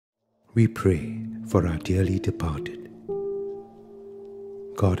We pray for our dearly departed.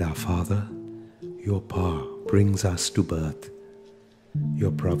 God our Father, your power brings us to birth.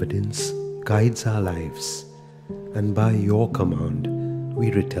 Your providence guides our lives, and by your command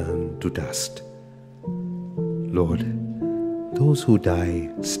we return to dust. Lord, those who die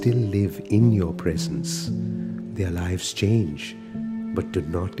still live in your presence. Their lives change, but do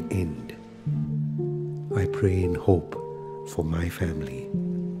not end. I pray in hope for my family,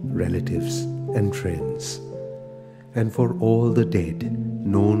 relatives and friends, and for all the dead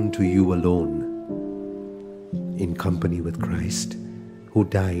known to you alone. In company with Christ, who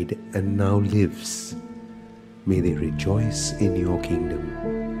died and now lives, may they rejoice in your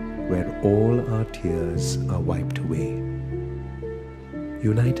kingdom, where all our tears are wiped away.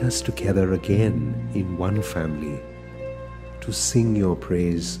 Unite us together again in one family to sing your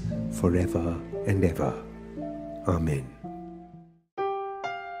praise forever and ever. Amen.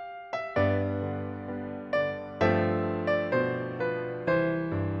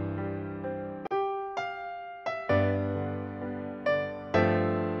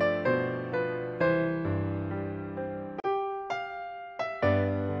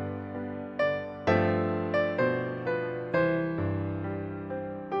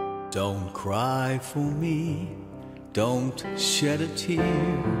 Don't cry for me, don't shed a tear.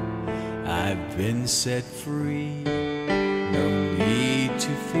 I've been set free, no need to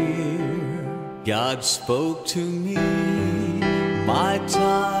fear. God spoke to me, my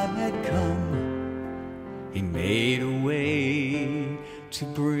time had come. He made a way to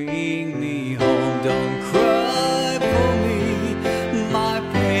bring me home. Don't cry for me, my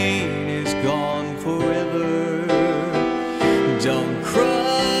pain is gone forever. Don't cry,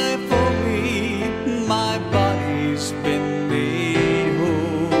 my body's been made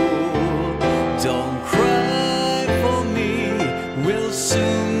whole. Don't cry for me, we'll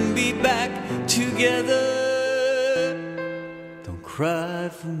soon be back together. Don't cry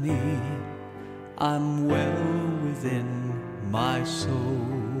for me, I'm well within my soul.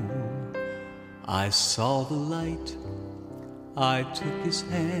 I saw the light, I took his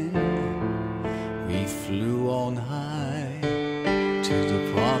hand. We flew on high to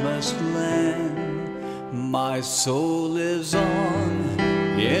the promised land. My soul lives on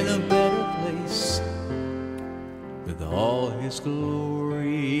in a better place, with all his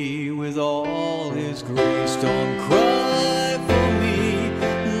glory, with all his grace. Don't cry for me,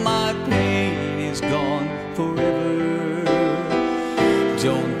 my pain is gone forever.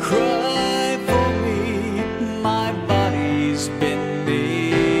 Don't cry for me, my body's been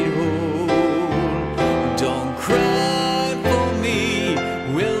made whole. Don't cry for me,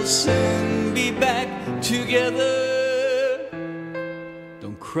 we'll soon be back together.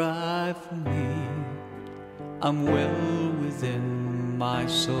 Don't cry for me, I'm well within my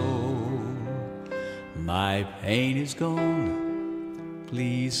soul. My pain is gone,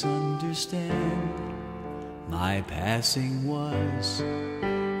 please understand. My passing was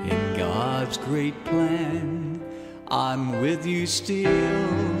in God's great plan. I'm with you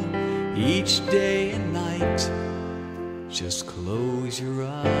still, each day and night. Just close your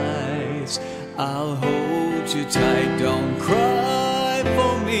eyes, I'll hold you tight. Don't cry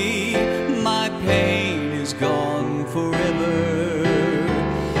for me, my pain is gone forever.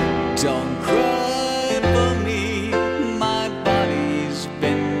 Don't cry for me, my body's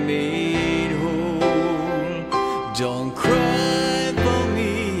been made whole. Don't cry for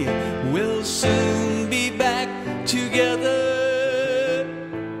me, we'll soon be back together.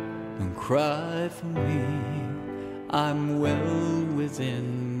 Don't cry for me, I'm well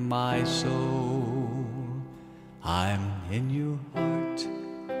within my soul. I'm in your heart,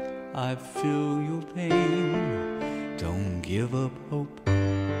 I feel your pain. Don't give up hope,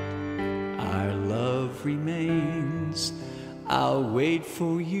 our love remains. I'll wait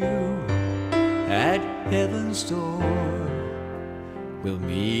for you at heaven's door. We'll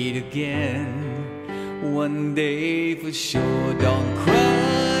meet again one day for sure. Don't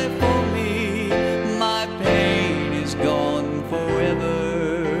cry for me, my pain is gone forever.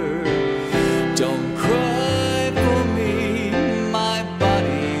 Don't cry for me, my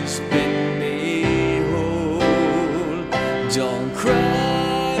body's been made whole. Don't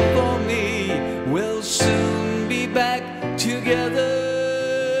cry for me, we'll soon be back together.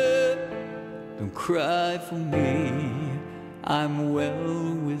 Don't cry for me, I'm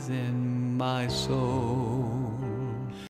well within my soul.